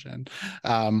decision.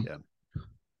 Um, Yeah,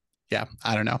 yeah,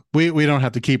 I don't know. We don't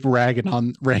have to keep ragging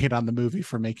on the movie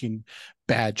for making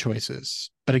bad choices.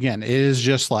 But again, it is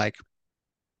just like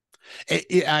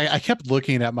I kept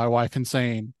looking at my wife and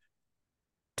saying,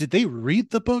 did they read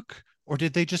the book or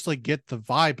did they just like get the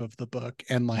vibe of the book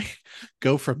and like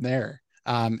go from there?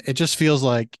 It just feels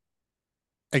like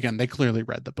again, they clearly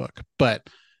read the book, but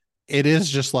it is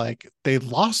just like they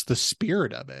lost the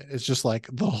spirit of it. It's just like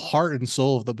the heart and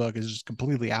soul of the book is just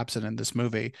completely absent in this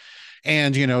movie.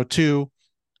 And to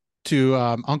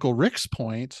Uncle Rick's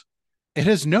point, it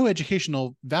has no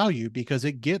educational value because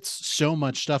it gets so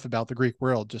much stuff about the Greek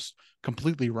world just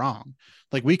completely wrong.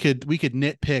 Like we could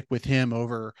nitpick with him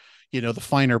over, the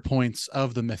finer points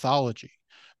of the mythology.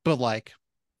 But like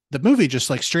the movie just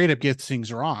like straight up gets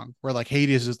things wrong, where like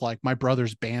Hades is like, my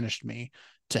brothers banished me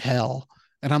to hell.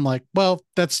 And I'm like, well,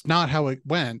 that's not how it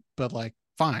went, but like,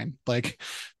 fine. Like,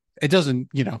 it doesn't,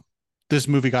 this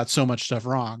movie got so much stuff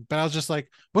wrong. But I was just like,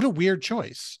 what a weird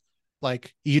choice.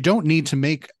 Like, you don't need to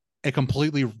make a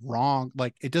completely wrong,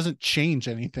 like, it doesn't change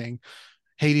anything.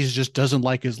 Hades just doesn't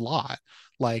like his lot.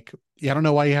 Like, yeah, I don't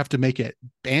know why you have to make it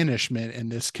banishment in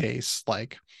this case.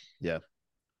 Like, yeah,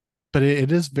 but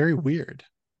it is very weird.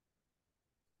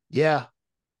 yeah.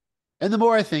 And the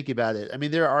more I think about it, I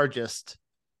mean, there are just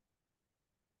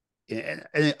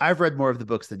and I've read more of the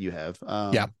books than you have.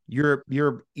 Yeah.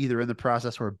 You're either in the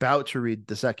process or about to read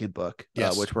the second book,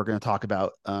 Yes. which we're going to talk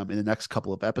about in the next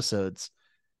couple of episodes.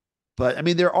 But I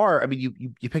mean, there are. I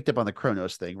mean, you picked up on the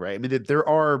Chronos thing, right? I mean, there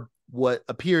are what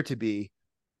appear to be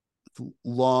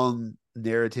long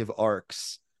narrative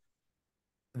arcs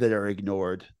that are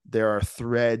ignored. There are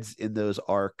threads in those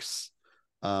arcs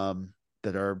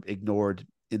that are ignored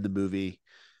in the movie.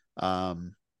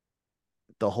 Um,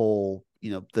 the whole,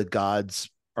 the gods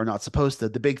are not supposed to,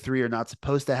 the big three are not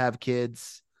supposed to have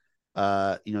kids.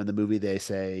 In the movie they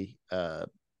say,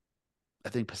 I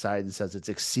think Poseidon says it's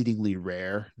exceedingly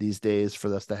rare these days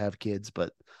for us to have kids,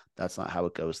 but that's not how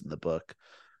it goes in the book.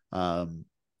 Um,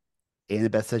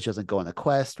 Annabeth says she doesn't go on a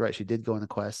quest, right? She did go on a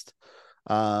quest.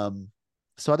 Um,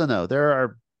 so I don't know.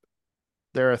 There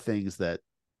are things that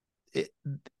it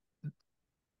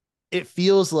it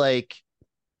feels like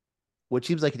which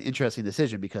seems like an interesting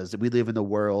decision because we live in a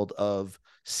world of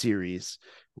series.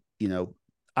 You know,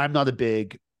 I'm not a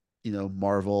big,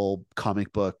 Marvel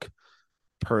comic book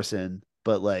person,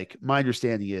 but like my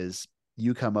understanding is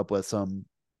you come up with some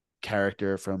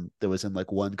character from that was in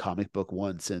like one comic book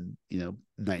once in,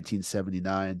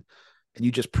 1979 and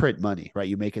you just print money, right?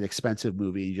 You make an expensive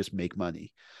movie, you just make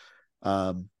money.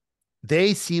 Um,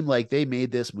 they seem like they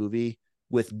made this movie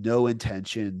with no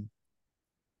intention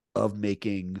of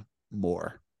making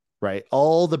more, right?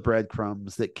 All the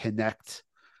breadcrumbs that connect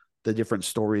the different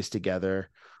stories together,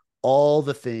 all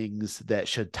the things that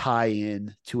should tie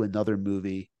in to another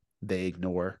movie, they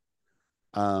ignore.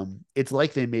 It's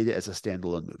like they made it as a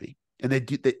standalone movie. And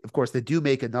of course, they do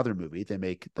make another movie. They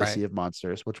make The Right. Sea of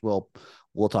Monsters, which we'll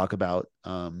talk about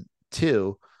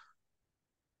too.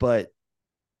 But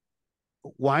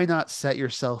why not set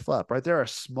yourself up, right? There are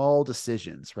small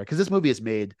decisions, right? Because this movie is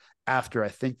made after I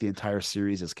think the entire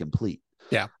series is complete.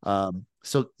 Yeah.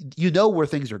 So where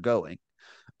things are going,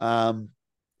 um,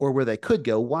 or where they could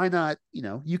go. Why not?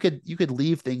 You could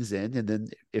leave things in, and then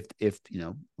if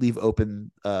leave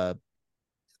open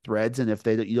threads, and if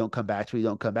you don't come back to it, you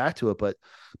don't come back to it. But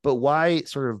why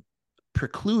sort of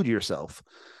preclude yourself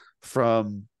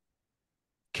from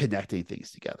connecting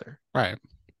things together? Right.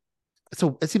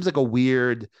 So it seems like a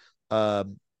weird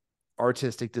um,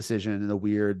 artistic decision and a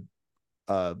weird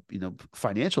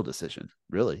financial decision,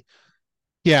 really.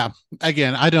 Yeah.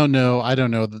 Again, I don't know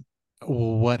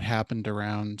what happened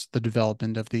around the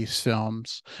development of these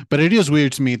films, but it is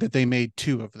weird to me that they made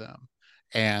two of them.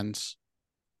 And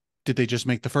did they just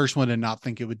make the first one and not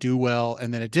think it would do well?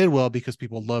 And then it did well because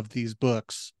people loved these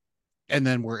books and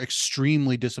then were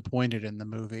extremely disappointed in the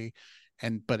movie.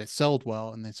 But it sold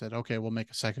well. And they said, okay, we'll make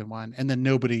a second one. And then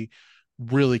nobody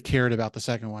really cared about the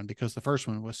second one because the first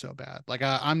one was so bad. Like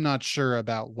I'm not sure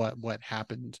about what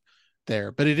happened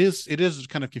there, but it is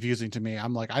kind of confusing to me.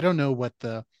 I'm like, I don't know what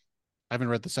I haven't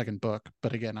read the second book,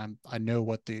 but again, I know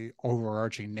what the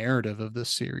overarching narrative of this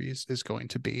series is going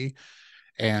to be.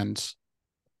 And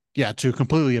yeah, to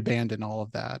completely abandon all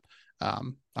of that,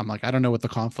 I'm like, I don't know what the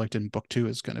conflict in book two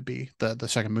is going to be. The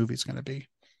second movie is going to be.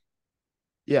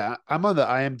 Yeah, I'm on the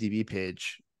IMDb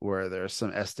page where there's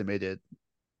some estimated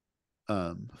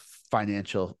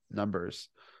financial numbers.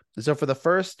 And so for the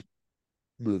first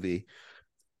movie,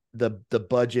 the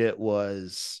budget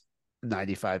was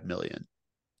 95 million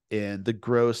and the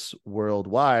gross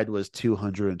worldwide was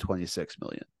 226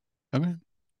 million. Okay.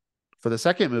 For the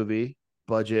second movie,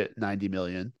 budget 90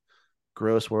 million,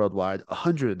 gross worldwide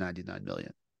 199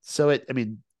 million. So it, I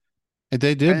mean,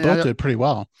 They did and I both don't, did pretty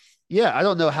well. yeah, I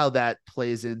don't know how that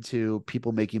plays into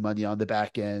people making money on the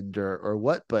back end or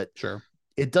what, but Sure.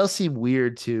 it does seem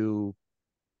weird to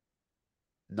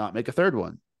not make a third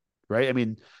one, right? I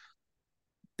mean,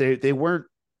 they weren't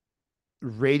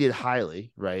rated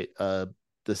highly, right?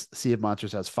 The Sea of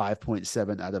Monsters has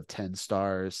 5.7 out of 10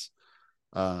 stars.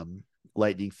 Um,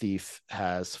 Lightning Thief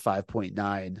has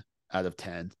 5.9 out of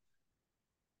 10.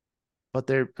 But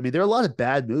I mean, there are a lot of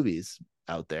bad movies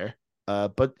out there.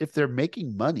 But if they're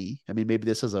making money, I mean, maybe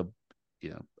this is you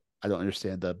know, I don't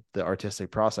understand the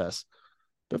artistic process.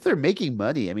 But if they're making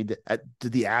money, I mean,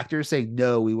 did the actors say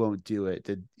no, we won't do it?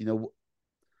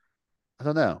 I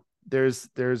don't know. There's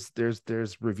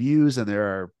reviews and there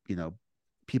are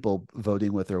people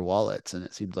voting with their wallets, and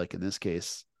it seems like in this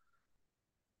case,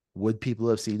 would people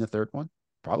have seen a third one?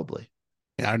 Probably.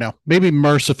 Yeah, I don't know. Maybe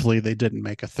mercifully they didn't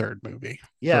make a third movie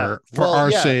Yeah. for Well,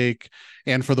 our yeah. sake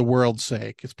and for the world's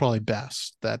sake. It's probably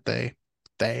best that they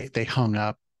hung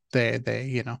up. They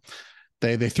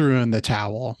threw in the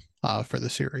towel for the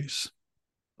series.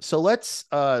 So let's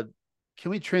can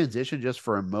we transition just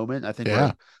for a moment? I think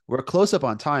Yeah. we're close up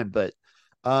on time, but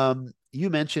you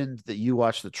mentioned that you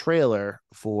watched the trailer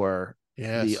for the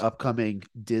Yes. upcoming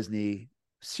Disney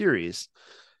series,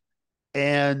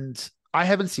 and I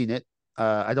haven't seen it.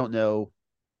 I don't know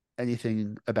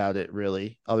anything about it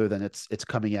really, other than it's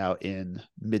coming out in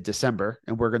mid-December,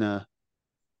 and we're gonna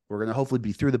hopefully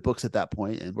be through the books at that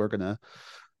point, and we're gonna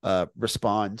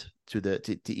respond to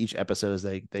each episode as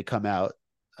they come out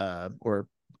or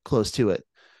close to it.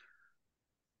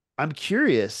 I'm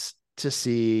curious to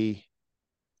see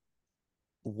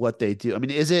what they do. I mean,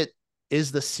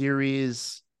 is the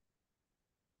series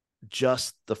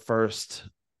just the first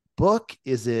book?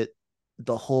 Is it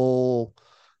the whole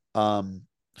um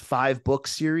 5 book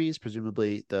series?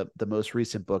 Presumably the most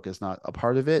recent book is not a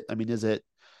part of it. I mean,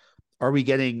 are we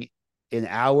getting an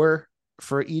hour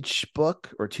for each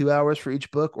book or 2 hours for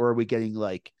each book, or are we getting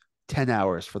like 10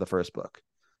 hours for the first book?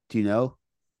 Do you know?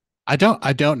 I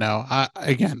don't know.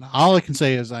 Again, all I can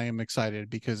say is I am excited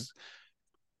because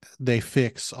they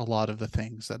fix a lot of the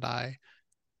things that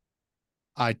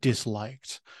I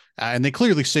disliked, and they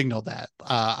clearly signaled that.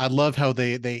 I love how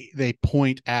they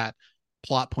point at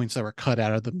plot points that were cut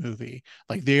out of the movie.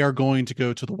 Like they are going to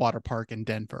go to the water park in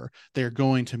Denver. They're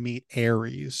going to meet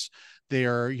Ares. They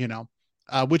are,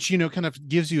 which kind of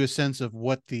gives you a sense of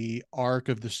what the arc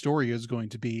of the story is going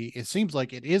to be. It seems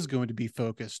like it is going to be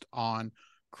focused on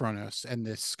Kronos and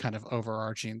this kind of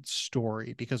overarching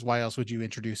story, because why else would you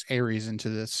introduce Ares into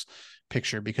this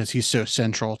picture, because he's so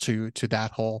central to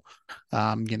that whole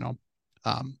um you know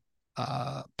um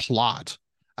plot.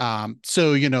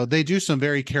 So they do some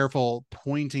very careful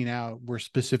pointing out, we're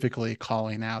specifically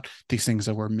calling out these things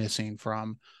that we're missing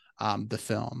from the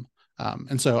film.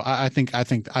 And so I think I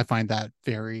find that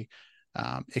very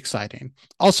exciting.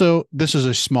 Also, this is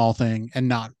a small thing and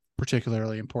not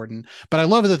particularly important, but I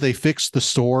love that they fixed the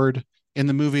sword in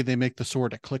the movie. They make the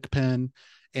sword a click pin,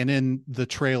 and in the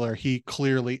trailer, he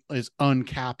clearly is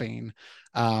uncapping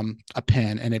a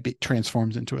pen, and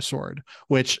transforms into a sword.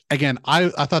 Which again, I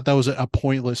thought that was a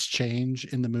pointless change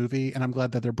in the movie, and I'm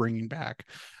glad that they're bringing back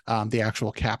the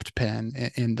actual capped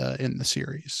pen in the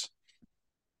series.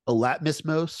 A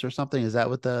Latmusmos or something? Is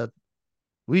that what the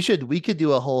we could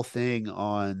do a whole thing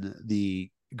on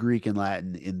the Greek and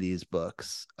Latin in these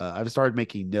books. I've started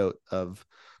making note of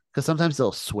because sometimes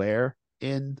they'll swear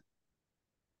in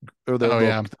or Oh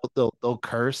yeah, they'll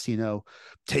curse,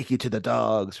 take you to the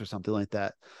dogs or something like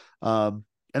that. And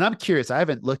I'm curious. I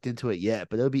haven't looked into it yet,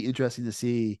 but it'll be interesting to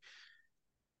see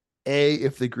a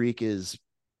if the Greek is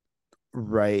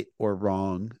right or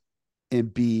wrong,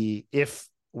 and b if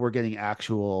we're getting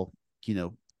actual you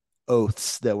know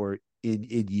oaths that were in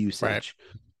right. usage.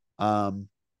 Um,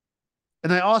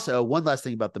 and I also one last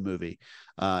thing about the movie,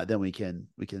 then we can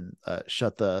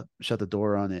shut the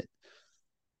door on it.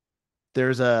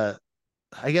 There's I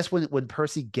guess when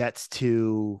Percy gets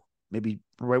to maybe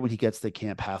right when he gets to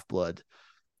Camp Half Blood,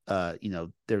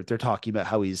 they're talking about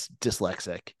how he's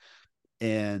dyslexic,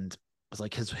 and it's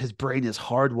like his brain is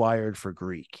hardwired for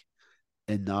Greek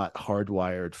and not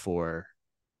hardwired for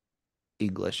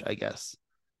English. I guess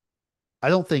I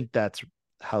don't think that's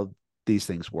how these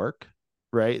things work.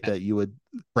 right? That you would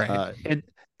Right.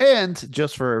 and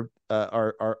just for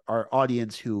our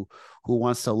audience who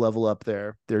wants to level up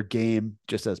their game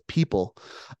just as people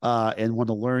and want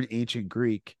to learn ancient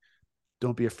Greek,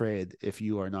 don't be afraid if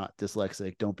you are not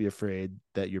dyslexic. Don't be afraid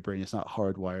that your brain is not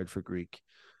hardwired for Greek.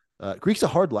 Greek's a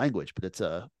hard language, but it's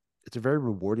a very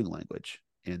rewarding language.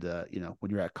 And when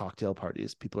you're at cocktail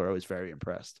parties, people are always very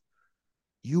impressed.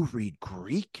 You read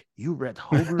Greek? You read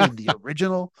Homer in the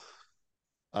original?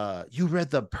 You read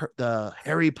the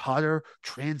Harry Potter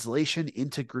translation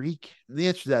into Greek? And the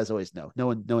answer to that is always no. No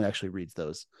one actually reads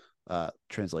those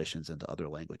translations into other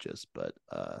languages. But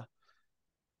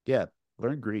yeah,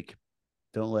 learn Greek.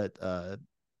 Don't let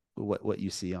what you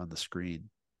see on the screen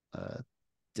uh,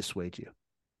 dissuade you.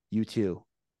 You too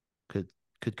could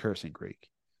could curse in Greek,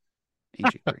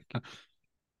 ancient Greek.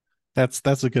 That's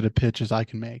as good a pitch as I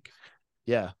can make.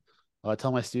 Yeah, I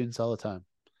tell my students all the time.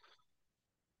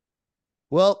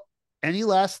 Well, any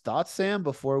last thoughts, Sam,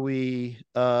 before we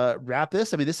wrap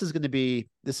this? I mean, this is going to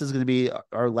be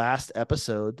our last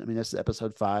episode. I mean, this is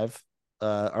episode 5,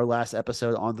 our last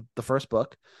episode on the first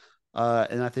book.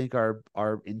 And I think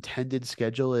our intended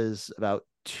schedule is about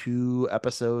 2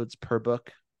 episodes per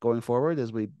book going forward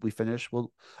as we finish.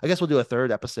 I guess we'll do a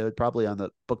third episode probably on the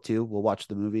book 2. We'll watch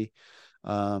the movie,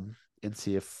 and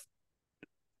see if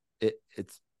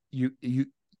it's you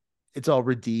it's all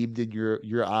redeemed in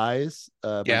your eyes.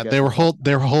 I Yeah, guess is not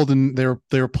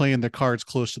they were playing their cards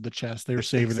close to the chest. They were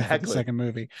saving it for the exactly second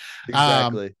movie. Um,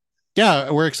 exactly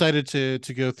yeah, we're excited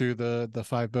to go through the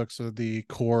 5 books of the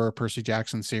core Percy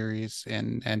Jackson series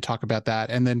and talk about that,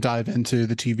 and then dive into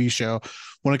the TV show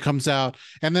when it comes out.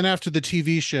 And then after the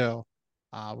TV show,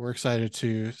 we're excited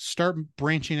to start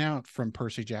branching out from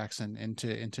Percy Jackson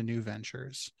into new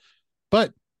ventures.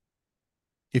 But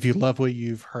if you love what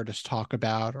you've heard us talk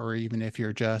about, or even if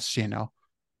you're just,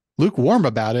 lukewarm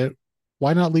about it,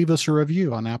 why not leave us a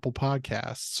review on Apple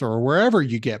Podcasts or wherever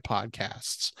you get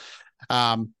podcasts?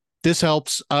 Um, this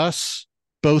helps us,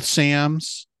 both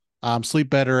Sams, sleep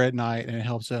better at night, and it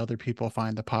helps other people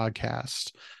find the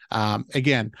podcast.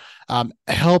 Again,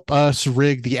 help us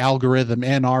rig the algorithm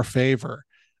in our favor.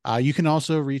 You can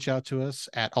also reach out to us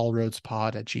at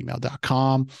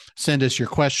allroadspod@gmail.com. Send us your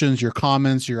questions, your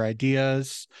comments, your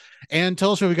ideas, and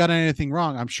tell us if we got anything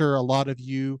wrong. I'm sure a lot of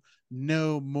you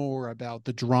know more about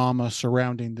the drama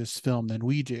surrounding this film than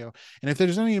we do. And if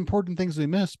there's any important things we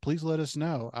missed, please let us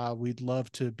know. We'd love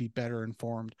to be better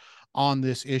informed on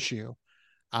this issue.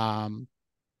 Um,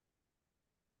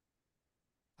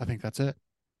 I think that's it.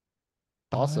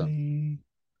 awesome.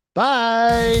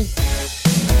 Bye. Bye.